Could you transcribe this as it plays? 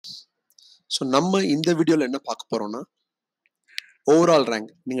So நம்ம இந்த வீடியோவில் என்ன பார்க்க போகிறோம்னா ஓவரால்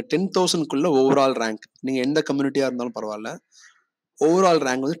ரேங்க். நீங்கள் 10,000க்குள்ளே ஓவரால் ரேங்க், நீங்கள் எந்த கம்யூனிட்டியாக இருந்தாலும் பரவாயில்ல, ஓவரால்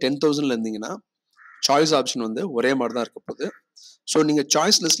ரேங்க் வந்து 10,000ல இருந்தீங்கன்னா சாய்ஸ் ஆப்ஷன் வந்து ஒரே மாதிரி தான் இருக்க போகுது. ஸோ நீங்கள்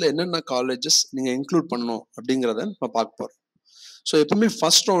சாய்ஸ் லிஸ்ட்டில் என்னென்ன காலேஜஸ் நீங்கள் இன்க்ளூட் பண்ணணும் அப்படிங்கிறத நம்ம பார்க்க போகிறோம். ஸோ எப்பவுமே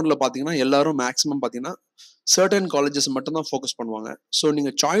ஃபர்ஸ்ட் ரவுண்டில் பார்த்தீங்கன்னா எல்லாரும் மேக்ஸிமம் பார்த்தீங்கன்னா சர்டன் காலேஜஸ் மட்டும்தான் ஃபோக்கஸ் பண்ணுவாங்க. ஸோ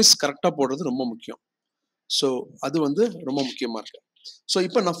நீங்கள் சாய்ஸ் கரெக்டாக போடுறது ரொம்ப முக்கியம். ஸோ அது வந்து ரொம்ப முக்கியமாக இருக்கு. ஸோ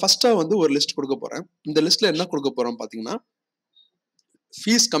இப்போ நான் ஃபர்ஸ்ட்டாக வந்து ஒரு லிஸ்ட் கொடுக்க போகிறேன். இந்த லிஸ்ட்டில் என்ன கொடுக்க போகிறோம் பார்த்தீங்கன்னா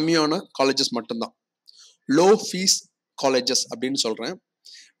ஃபீஸ் கம்மியான காலேஜஸ் மட்டும்தான், லோ ஃபீஸ் காலேஜஸ் அப்படின்னு சொல்கிறேன்.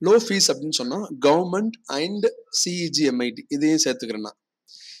 லோ ஃபீஸ் அப்படின்னு சொன்னால் கவர்மெண்ட் அண்ட் சிஇஜி எம்ஐடி இதையும் சேர்த்துக்கிறேன்னா.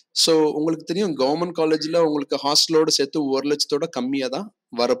 ஸோ உங்களுக்கு தெரியும் கவர்மெண்ட் காலேஜில் உங்களுக்கு ஹாஸ்டலோடு சேர்த்து 1,00,000 கம்மியாக தான்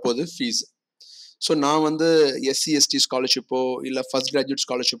வரப்போகுது ஃபீஸ். ஸோ நான் வந்து எஸ்சி எஸ்டி ஸ்காலர்ஷிப்போ இல்லை ஃபர்ஸ்ட் கிராஜுவேட்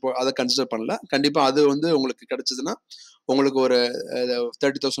ஸ்காலர்ஷிப்போ அதை கன்சிடர் பண்ணல. கண்டிப்பாக அது வந்து உங்களுக்கு கிடைச்சதுன்னா உங்களுக்கு ஒரு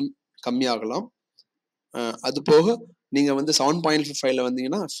 30,000 கம்மியாகலாம். அது போக நீங்கள் வந்து 7.55ல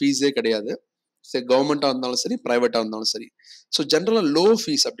வந்தீங்கன்னா ஃபீஸே கிடையாது. சரி கவர்மெண்ட்டாக இருந்தாலும் சரி ப்ரைவேட்டாக இருந்தாலும் சரி. ஸோ ஜென்ரலாக லோ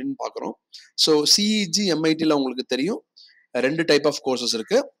ஃபீஸ் அப்படின்னு பார்க்குறோம். ஸோ சிஇஜி எம்ஐடியில் உங்களுக்கு தெரியும் 2 டைப் ஆஃப் கோர்சஸ்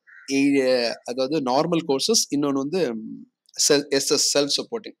இருக்கு. அதாவது நார்மல் கோர்சஸ், இன்னொன்று வந்து எஸ்எஸ் செல்ஃப்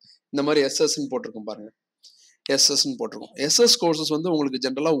சப்போர்ட்டிங். இந்த மாதிரி எஸ்எஸ்ன்னு போட்டிருக்கோம் பாருங்க, எஸ்எஸ்ன்னு போட்டிருக்கோம். எஸ்எஸ் கோர்சஸ் வந்து உங்களுக்கு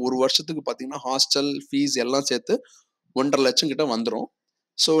ஜென்ரலாக ஒரு வருஷத்துக்கு பார்த்தீங்கன்னா ஹாஸ்டல் ஃபீஸ் எல்லாம் சேர்த்து 1.5 லட்சம் கிட்ட வந்துடும்.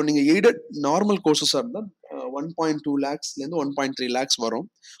 ஸோ நீங்கள் எய்டட் நார்மல் கோர்சஸாக இருந்தால் 1.2 lakhsலேருந்து 1.3 lakhs வரும்.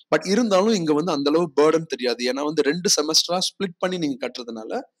 பட் இருந்தாலும் இங்கே வந்து அந்தளவு பேர்டன் தெரியாது. ஏன்னா வந்து 2 செமஸ்டராக ஸ்பிளிட் பண்ணி நீங்கள்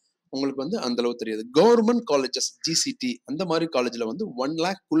கட்டுறதுனால உங்களுக்கு வந்து அந்தளவு தெரியாது. கவர்மெண்ட் காலேஜஸ் ஜிசிடி அந்த மாதிரி காலேஜில் வந்து 1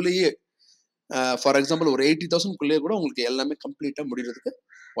 lakhக்குள்ளேயே ஃபார் எக்ஸாம்பிள் ஒரு 80,000க்குள்ளேயே கூட உங்களுக்கு எல்லாமே கம்ப்ளீட்டாக முடிகிறதுக்கு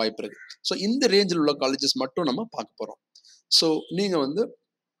வாய்ப்பு இருக்கு. ஸோ இந்த ரேஞ்சில் உள்ள காலேஜஸ் மட்டும் நம்ம பார்க்க போகிறோம். ஸோ நீங்கள் வந்து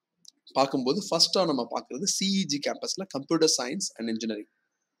பார்க்கும்போது ஃபர்ஸ்ட்டாக நம்ம பார்க்குறது CEG கேம்பஸில் computer science and engineering.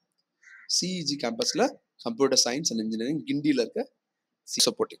 CEG கேம்பஸில் computer science and engineering கிண்டியில் இருக்க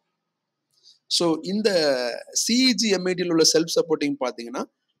சப்போர்ட்டிங். ஸோ இந்த சிஇஜி எம்ஐடியில் உள்ள செல்ஃப் சப்போர்ட்டிங் பார்த்தீங்கன்னா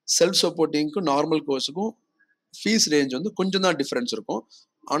செல்ஃப் சப்போர்ட்டிங்க்கும் நார்மல் கோர்ஸுக்கும் ஃபீஸ் ரேஞ்ச் வந்து கொஞ்சம் தான் டிஃப்ரென்ஸ் இருக்கும்.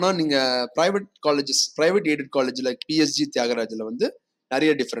 ஆனால் நீங்கள் private colleges, private aided college like PSG தியாகராஜில் வந்து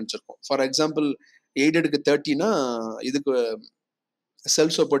நிறைய டிஃப்ரென்ஸ் இருக்கும். ஃபார் எக்ஸாம்பிள் எய்டடுக்கு 30னா இதுக்கு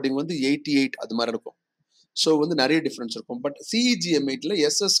செல்ஃப் சப்போர்ட்டிங் வந்து 88 அது மாதிரி இருக்கும். ஸோ வந்து நிறைய டிஃப்ரென்ஸ் இருக்கும். பட் சிஇஜி எம்ஐடியில்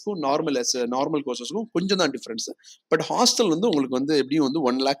எஸ்எஸ்க்கும் நார்மல் கோர்சஸ்க்கும் கொஞ்சம் தான் டிஃப்ரென்ஸ். பட் ஹாஸ்டல் வந்து உங்களுக்கு வந்து எப்படியும் வந்து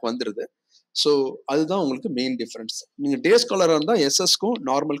 1 lakh வந்துடுது. ஸோ அதுதான் உங்களுக்கு மெயின் டிஃப்ரென்ஸ். நீங்கள் டே ஸ்காலராக இருந்தால் எஸ்எஸ்க்கும்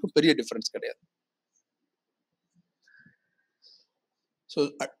நார்மலுக்கும் பெரிய டிஃப்ரென்ஸ் கிடையாது. ஸோ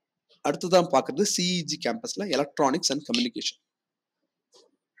அடுத்ததான் பார்க்குறது CEG கேம்பஸில் electronics and communication.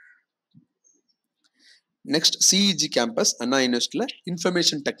 Next CEG campus அண்ணா யூனிவர்சிட்டியில்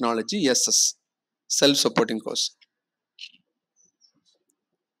information technology SS self supporting course.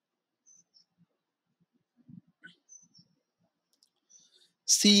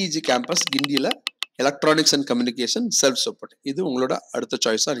 CEG campus கிண்டியில் electronics and communication self supporting. இது உங்களோட அடுத்த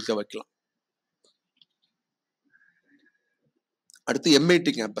சாய்ஸாக இருக்க வைக்கலாம். அடுத்து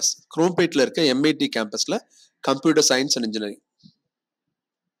எம்ஐடி கேம்பஸ், குரோம்பேட்டில் இருக்க MIT கேம்பஸில் computer science and engineering.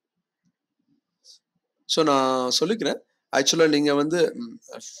 So நான் சொல்லிக்கிறேன், ஆக்சுவலாக நீங்கள் வந்து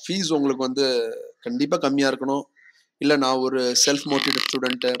ஃபீஸ் உங்களுக்கு வந்து கண்டிப்பாக கம்மியாக இருக்கணும், இல்லை நான் ஒரு self motivate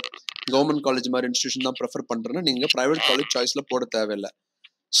student government college மாதிரி இன்ஸ்டியூஷன் தான் ப்ரிஃபர் பண்ணுறேன்னா நீங்கள் ப்ரைவேட் காலேஜ் சாய்ஸில் போட தேவையில்லை.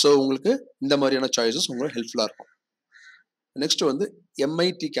 ஸோ உங்களுக்கு இந்த மாதிரியான சாய்ஸஸ் உங்களுக்கு ஹெல்ப்ஃபுல்லாக இருக்கும். நெக்ஸ்ட் வந்து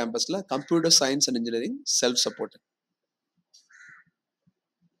MIT கேம்பஸில் computer science and engineering self supporting.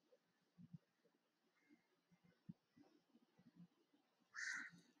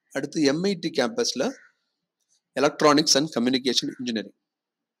 அடுத்து MIT கேம்பஸில் electronics and communication engineering.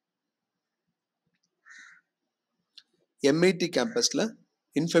 MIT கேம்பஸில்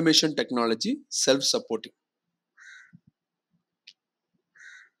information technology self supporting.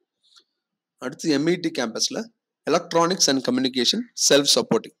 அடுத்து MIT கேம்பஸில் electronics and communication self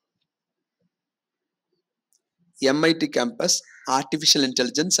supporting. MIT campus artificial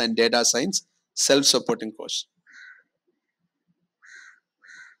intelligence and data science self supporting course.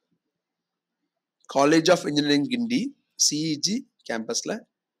 College of engineering Guindy CEG கேம்பஸில்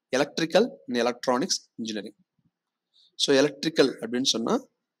electrical and electronics engineering. So electrical அப்படின்னு சொன்னால்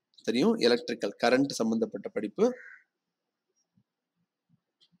தெரியும், electrical current சம்பந்தப்பட்ட படிப்பு.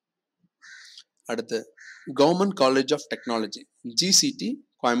 அடுத்து government college of technology GCD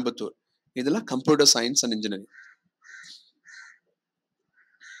Coimbatore, இதில் computer science and engineering.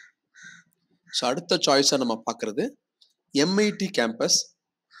 So அடுத்த சாய்ஸாக நம்ம பார்க்குறது MIT campus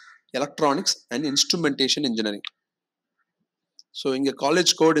electronics and instrumentation engineering. So இங்கே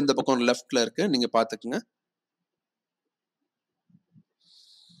காலேஜ் கோட் இந்த பக்கம் லெஃப்டில் இருக்கு, நீங்கள் பார்த்துக்குங்க.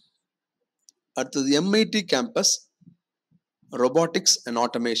 அடுத்தது MIT campus robotics and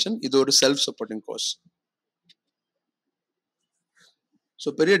automation, இது ஒரு செல்ஃப் சப்போர்ட்டிங் கோர்ஸ். ஸோ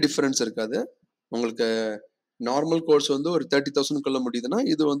பெரிய டிஃபரன்ஸ் இருக்காது. உங்களுக்கு நார்மல் கோர்ஸ் வந்து ஒரு 30,000 முடியுதுன்னா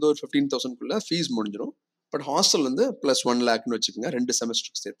இது வந்து ஒரு 15,000 ஃபீஸ் முடிஞ்சிடும். பட் ஹாஸ்டல் வந்து +1 lakh வச்சுக்கோங்க 2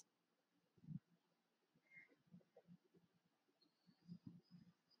 செமஸ்டருக்கு சேர்த்து.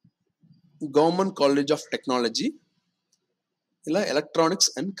 கவர்மெண்ட் காலேஜ் ஆஃப் டெக்னாலஜி இல்லை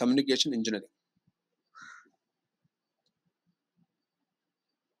எலக்ட்ரானிக்ஸ் அண்ட் கம்யூனிகேஷன் இன்ஜினியரிங்.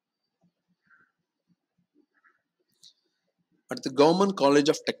 அடுத்து கவர்மெண்ட் காலேஜ்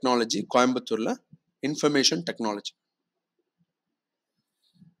ஆஃப் டெக்னாலஜி கோயம்புத்தூர்ல information technology.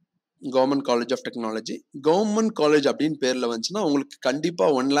 Government college of technology, government college அப்படின்னு பேர்ல வந்துச்சுன்னா உங்களுக்கு கண்டிப்பா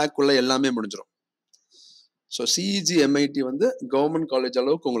 1 lakh எல்லாமே முடிஞ்சிடும். ஸோ CEG MIT வந்து கவர்மெண்ட் காலேஜ்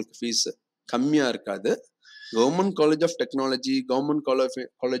அளவுக்கு உங்களுக்கு ஃபீஸ் கம்மியா இருக்காது. Government college of technology, government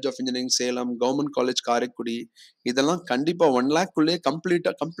college of engineering Salem, government college Karaikudi, இதெல்லாம் கண்டிப்பா 1 lakh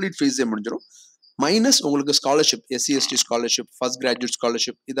கம்ப்ளீட் ஃபீஸே முடிஞ்சிடும். மைனஸ் உங்களுக்கு scholarship, SC/ST scholarship, first graduate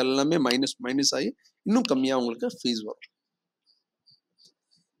scholarship, இதெல்லாமே மைனஸ் ஆகி இன்னும் கம்மியா உங்களுக்கு ஃபீஸ் வரும்.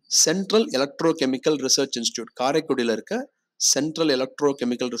 சென்ட்ரல் எலக்ட்ரோகெமிக்கல் ரிசர்ச் இன்ஸ்டியூட் காரைக்குடியில் இருக்க central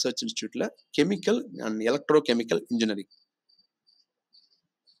electrochemical research இன்ஸ்டியூட்ல chemical and electrochemical engineering,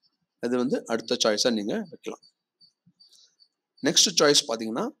 அது வந்து அடுத்த சாய்ஸா நீங்க வைக்கலாம். நெக்ஸ்ட் சாய்ஸ்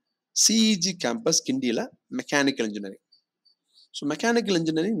பாத்தீங்கன்னா CEG campus கிண்டியில mechanical engineering. So mechanical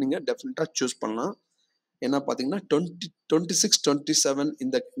engineering நீங்க டெஃபினட்டா சூஸ் பண்ணலாம். ஏன்னா பாத்தீங்கன்னா 26-27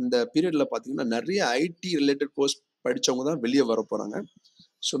 இந்த பீரியட்ல பாத்தீங்கன்னா நிறைய IT ரிலேட்டட் கோர்ஸ் படிச்சவங்க தான் வெளியே வர போறாங்க.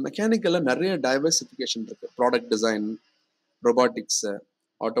 ஸோ மெக்கானிக்கல்ல நிறைய டைவர்சிஃபிகேஷன் இருக்கு. Product design, robotics,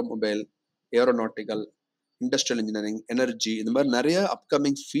 automobile, aeronautical, industrial engineering, energy, இந்த மாதிரி நிறைய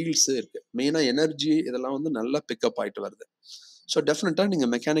அப்கமிங் ஃபீல்ட்ஸ் இருக்கு. மெயினா எனர்ஜி இதெல்லாம் வந்து நல்லா பிக்கப் ஆயிட்டு வருது. ஸோ டெஃபினட்டா நீங்க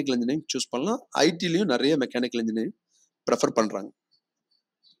மெக்கானிக்கல் இன்ஜினியரிங் சூஸ் பண்ணலாம். ஐடிலையும் நிறைய மெக்கானிக்கல் இன்ஜினியரிங் ப்ரெஃபர் பண்றாங்க.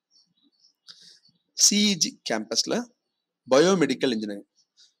 CEG கேம்பஸ்ல பயோமெடிக்கல் இன்ஜினியரிங்,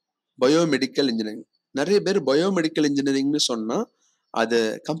 நிறைய பேர் பயோமெடிக்கல் இன்ஜினியரிங்னு சொன்னா அது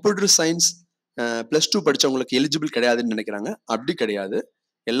கம்ப்யூட்டர் சயின்ஸ் +2 படிச்சவங்களுக்கு எலிஜிபிள் கிடையாதுன்னு நினைக்கிறாங்க. அப்படி கிடையாது,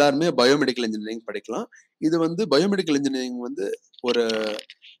 எல்லாருமே பயோமெடிக்கல் இன்ஜினியரிங் படிக்கலாம். இது வந்து பயோமெடிக்கல் இன்ஜினியரிங் வந்து ஒரு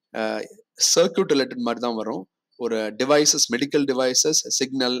சர்க்யூட் ரிலேட்டட் மாதிரி தான் வரும். ஒரு டிவைசஸ், மெடிக்கல் டிவைசஸ்,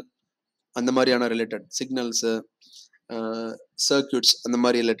 சிக்னல், அந்த மாதிரியான ரிலேட்டட் சிக்னல்ஸ், சர்க்யூட்ஸ், அந்த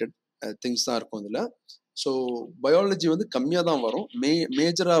மாதிரி ரிலேட்டட் திங்ஸ் தான் இருக்கும் இதுல. ஸோ பயாலஜி வந்து கம்மியாக தான் வரும்.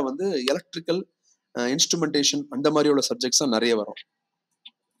 மேஜரா வந்து எலக்ட்ரிக்கல், இன்ஸ்ட்ருமெண்டேஷன், அந்த மாதிரி உள்ள சப்ஜெக்ட்ஸ் தான் நிறைய வரும்.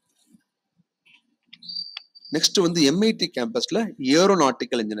 நெக்ஸ்ட் வந்து MIT கேம்பஸ்ல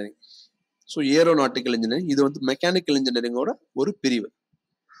aeronautical engineering. So aeronautical engineering இது வந்து மெக்கானிக்கல் இன்ஜினியரிங்கோட ஒரு பிரிவு.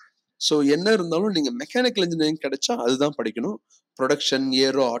 ஸோ என்ன இருந்தாலும் நீங்க மெக்கானிக்கல் இன்ஜினியரிங் கிடைச்சா அதுதான் படிக்கணும். ப்ரொடக்ஷன்,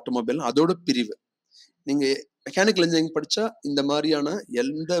 ஏரோ, ஆட்டோமொபைல் அதோட பிரிவு. நீங்க மெக்கானிக்கல் இன்ஜினியரிங் படிச்சா இந்த மாதிரியான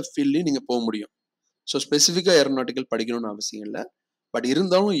எந்த ஃபீல்ட்லையும் நீங்க போக முடியும். ஸோ ஸ்பெசிஃபிக்கா ஏரோநாட்டிக்கல் படிக்கணும்னு அவசியம் இல்லை. பட்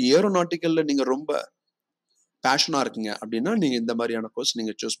இருந்தாலும் ஏரோநாட்டிக்கல்ல நீங்க ரொம்ப பேஷனா இருக்குங்க அப்படின்னா நீங்க இந்த மாதிரியான கோர்ஸ்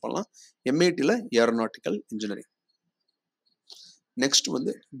நீங்க சூஸ் பண்ணலாம். MITல ஏரோநாட்டிக்கல் இன்ஜினியரிங். நெக்ஸ்ட்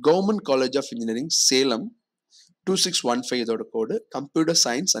வந்து government college of engineering Salem 2615 இதோட கோடு, computer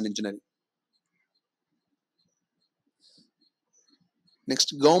science and engineering.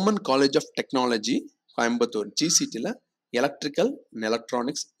 Next government college of technology Coimbatore GCTல electrical and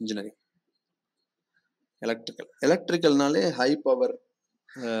electronics engineering. எலக்ட்ரிக்கல்னாலே high power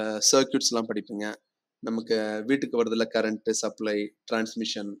circuits எல்லாம் படிப்பீங்க. நமக்கு வீட்டுக்கு வருதுல கரண்ட் சப்ளை,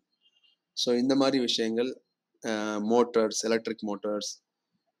 டிரான்ஸ்மிஷன், ஸோ இந்த மாதிரி விஷயங்கள், மோட்டார்ஸ், எலக்ட்ரிக் மோட்டார்ஸ்,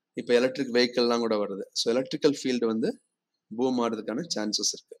 இப்போ எலக்ட்ரிக் வெஹிக்கிள்லாம் கூட வருது. ஸோ எலக்ட்ரிக்கல் ஃபீல்டு வந்து பூம் ஆகிறதுக்கான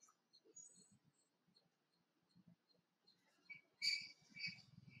சான்சஸ் இருக்கு.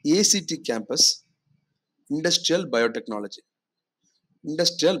 ACT campus industrial biotechnology.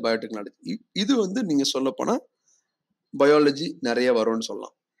 இது வந்து நீங்க சொல்ல போனா பயாலஜி நிறைய வரும்னு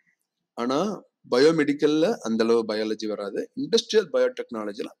சொல்லலாம். ஆனா பயோமெடிக்கல்ல அந்த அளவு பயாலஜி வராது. இண்டஸ்ட்ரியல்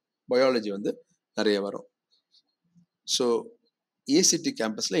பயோடெக்னாலஜில பயாலஜி வந்து நிறைய வரும். ஸோ ACT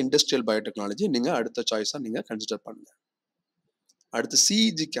கேம்பஸ்ல இண்டஸ்ட்ரியல் பயோடெக்னாலஜி நீங்க அடுத்த சாய்ஸா நீங்க கன்சிடர் பண்ணுங்க. அடுத்து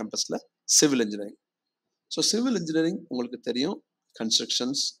CEG கேம்பஸ்ல civil engineering. So civil engineering உங்களுக்கு தெரியும்,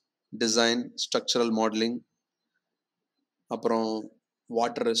 கன்ஸ்ட்ரக்ஷன்ஸ், டிசைன், ஸ்ட்ரக்சரல் மாடலிங், அப்புறம்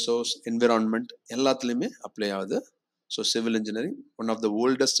வாட்டர் ரிசோர்ஸ், என்விரான்மெண்ட் எல்லாத்துலேயுமே அப்ளை ஆகுது. So civil engineering one of the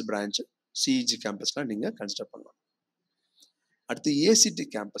oldest branch CEG கேம்பஸ்ல நீங்க கன்சிடர் பண்ணலாம். அடுத்து ACT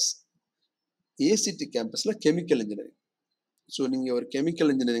கேம்பஸ்ல கெமிக்கல் இன்ஜினியரிங். ஸோ நீங்க ஒரு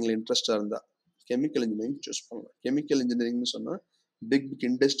கெமிக்கல் இன்ஜினியரிங்ல இன்ட்ரெஸ்டா இருந்தா கெமிக்கல் இன்ஜினியரிங் சூஸ் பண்ணலாம். கெமிக்கல் இன்ஜினியரிங்னு சொன்னா பிக்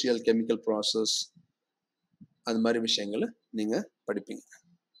இண்டஸ்ட்ரியல் கெமிக்கல் ப்ராசஸ், அது மாதிரி விஷயங்களை நீங்க படிப்பீங்க.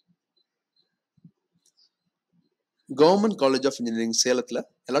 கவர்மெண்ட் காலேஜ் ஆஃப் இன்ஜினியரிங் சேலத்தில்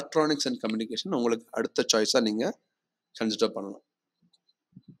எலக்ட்ரானிக்ஸ் அண்ட் கம்யூனிகேஷன் உங்களுக்கு அடுத்த சாய்ஸாக நீங்கள் கன்சிடர் பண்ணலாம்.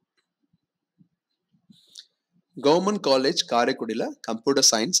 கவர்மெண்ட் காலேஜ் காரைக்குடியில் கம்ப்யூட்டர்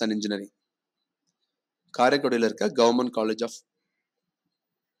சயின்ஸ் அண்ட் இன்ஜினியரிங். காரைக்குடியில் இருக்க கவர்மெண்ட் காலேஜ் ஆஃப்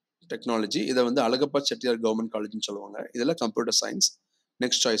டெக்னாலஜி, இதை வந்து அழகப்பா செட்டியார் கவர்மெண்ட் காலேஜ்னு சொல்லுவாங்க. இதில் கம்ப்யூட்டர் சயின்ஸ்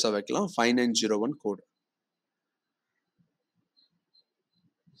நெக்ஸ்ட் சாய்ஸாக வைக்கலாம். 5901 கோடு.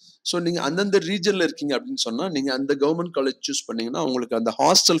 ஸோ நீங்கள் அந்தந்த ரீஜனில் இருக்கீங்க அப்படின்னு சொன்னால் நீங்கள் அந்த கவர்மெண்ட் காலேஜ் சூஸ் பண்ணீங்கன்னா உங்களுக்கு அந்த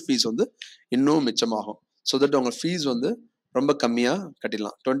ஹாஸ்டல் ஃபீஸ் வந்து இன்னும் மிச்சமாகும். ஸோ தட் உங்கள் ஃபீஸ் வந்து ரொம்ப கம்மியாக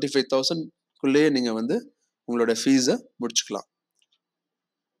கட்டிடலாம். 25,000க்குள்ளேயே நீங்கள் வந்து உங்களோட ஃபீஸை முடிச்சுக்கலாம்.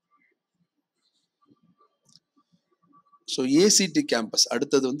 ஸோ ஏசிடி கேம்பஸ்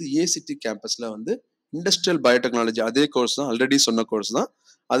அடுத்தது வந்து ஏசிடி கேம்பஸில் வந்து இண்டஸ்ட்ரியல் பயோடெக்னாலஜி, அதே கோர்ஸ் தான், ஆல்ரெடி சொன்ன கோர்ஸ் தான்.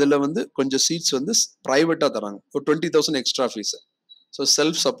 அதில் வந்து கொஞ்சம் சீட்ஸ் வந்து ப்ரைவேட்டாக தராங்க. ஒரு 20,000 எக்ஸ்ட்ரா ஃபீஸு. ஸோ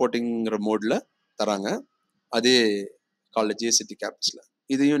செல்ஃப் சப்போர்ட்டிங்கிற மோடில் தராங்க அதே காலேஜ் ஏசிடி கேம்பஸில்.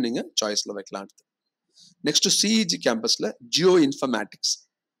 இதையும் நீங்கள் சாய்ஸில் வைக்கலாம். அடுத்து next CEG கேம்பஸில் Jio informatics.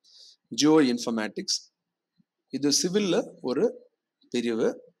 Jio informatics இது சிவில்ல ஒரு பிரிவு.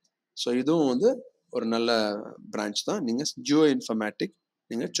 ஸோ இதுவும் வந்து ஒரு நல்ல பிரான்ச் தான். நீங்கள் ஜியோ இன்ஃபர்மேட்டிக்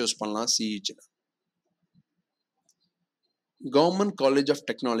நீங்கள் சூஸ் பண்ணலாம் CEG. Government college of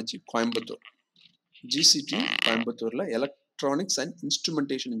technology Coimbatore, GCD கோயம்புத்தூரில் electronics and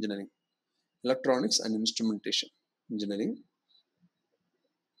instrumentation engineering. Electronics and instrumentation engineering,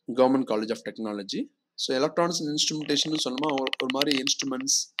 government college of technology. So electronics and instrumentation சொன்னோமா ஒரு மாதிரி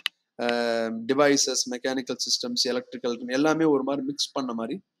instruments, devices, mechanical systems, electrical எல்லாமே ஒரு மாதிரி மிக்ஸ் பண்ண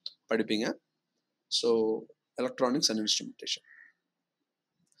மாதிரி படிப்பீங்க. So electronics and instrumentation.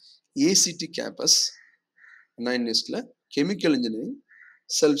 ACT campus 9 இயர்ஸில் chemical engineering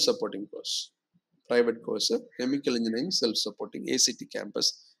self supporting course, private course chemical engineering self supporting ACT campus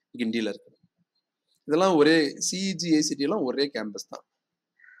கிண்டியில் இருக்குது. இதெல்லாம் ஒரே சிஇஜி ஏசிடிலாம் ஒரே கேம்பஸ் தான்.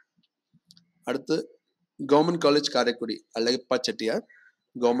 அடுத்து government college Karaikudi Alagappa Chettiar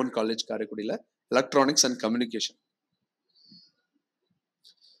government college காரைக்குடியில் electronics and communication.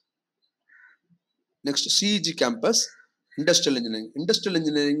 Next CEG campus industrial engineering. Industrial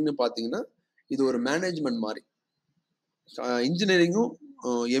இன்ஜினியரிங்னு பார்த்தீங்கன்னா இது ஒரு மேனேஜ்மெண்ட் மாதிரி, இன்ஜினியரிங்கும்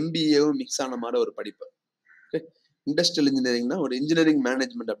எம்பிஏவும் மிக்ஸ் ஆன மாதிரி ஒரு படிப்பு. ஓகே, இண்டஸ்ட்ரியல் இன்ஜினியரிங்னா ஒரு இன்ஜினியரிங்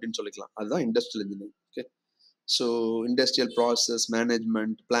மேனேஜ்மெண்ட் அப்படின்னு சொல்லிக்கலாம். அதுதான் industrial engineering. Okay, so industrial process,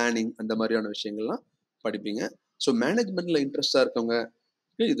 management, planning அந்த மாதிரியான விஷயங்கள்லாம் படிப்பீங்க. ஸோ மேனேஜ்மெண்ட்ல இன்ட்ரெஸ்டாக இருக்கவங்க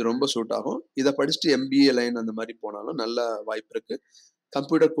இது ரொம்ப சூட் ஆகும். இதை படிச்சுட்டு எம்பிஏ லைன் அந்த மாதிரி போனாலும் நல்ல வாய்ப்பு இருக்கு.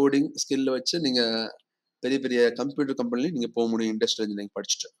 கம்ப்யூட்டர் கோடிங் ஸ்கில் வச்சு நீங்க பெரிய பெரிய கம்ப்யூட்டர் கம்பெனிலையும் நீங்க போக முடியும் இண்டஸ்ட்ரியல் இன்ஜினியரிங்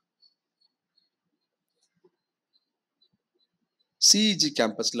படிச்சுட்டு. சிஇஜி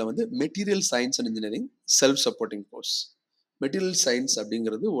கேம்பஸில் வந்து material science and engineering self supporting course. Material science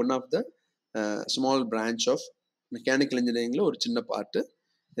அப்படிங்கிறது one of the small branch of mechanical இன்ஜினியரிங்கில் ஒரு சின்ன part.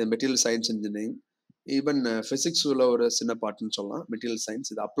 Material science engineering, even ஃபிசிக்ஸில் ஒரு சின்ன பார்ட்டுன்னு சொல்லலாம். மெட்டீரியல் சயின்ஸ்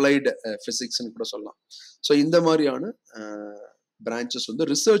இது அப்ளைடு ஃபிசிக்ஸ்ன்னு கூட சொல்லலாம். ஸோ இந்த மாதிரியான பிரான்ச்சஸ் வந்து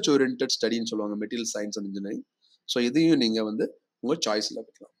ரிசர்ச் ஓரியன்ட் ஸ்டடின்னு சொல்லுவாங்க material science and engineering. So இதையும் நீங்கள் வந்து உங்கள் சாய்ஸில்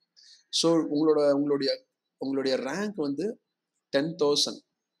வைக்கலாம். ஸோ உங்களுடைய ரேங்க் வந்து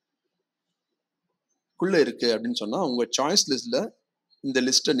 10,000க்குள்ள இருக்கு அப்படின்னு சொன்னா உங்க சாய்ஸ் லிஸ்ட்ல இந்த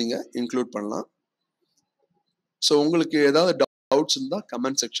லிஸ்ட்டை நீங்க இன்க்ளூட் பண்ணலாம். ஸோ உங்களுக்கு ஏதாவது டவுட்ஸ் இருந்தா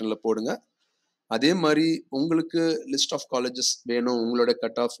கமெண்ட் செக்ஷன்ல போடுங்க. அதே மாதிரி உங்களுக்கு லிஸ்ட் ஆஃப் காலேஜஸ் வேணும், உங்களோட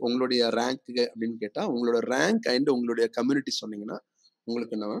கட் ஆஃப், உங்களுடைய ரேங்க் அப்படின்னு கேட்டா உங்களோட ரேங்க் அண்ட் உங்களுடைய கம்யூனிட்டி சொன்னீங்கன்னா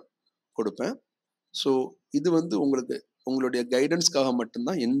உங்களுக்கு நான் கொடுப்பேன். ஸோ இது வந்து உங்களுக்கு உங்களுடைய கைடன்ஸ்க்காக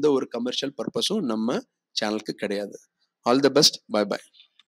மட்டும்தான், எந்த ஒரு கமர்ஷியல் பர்பஸும் நம்ம சேனலுக்கு கிடையாது. All the best, by by.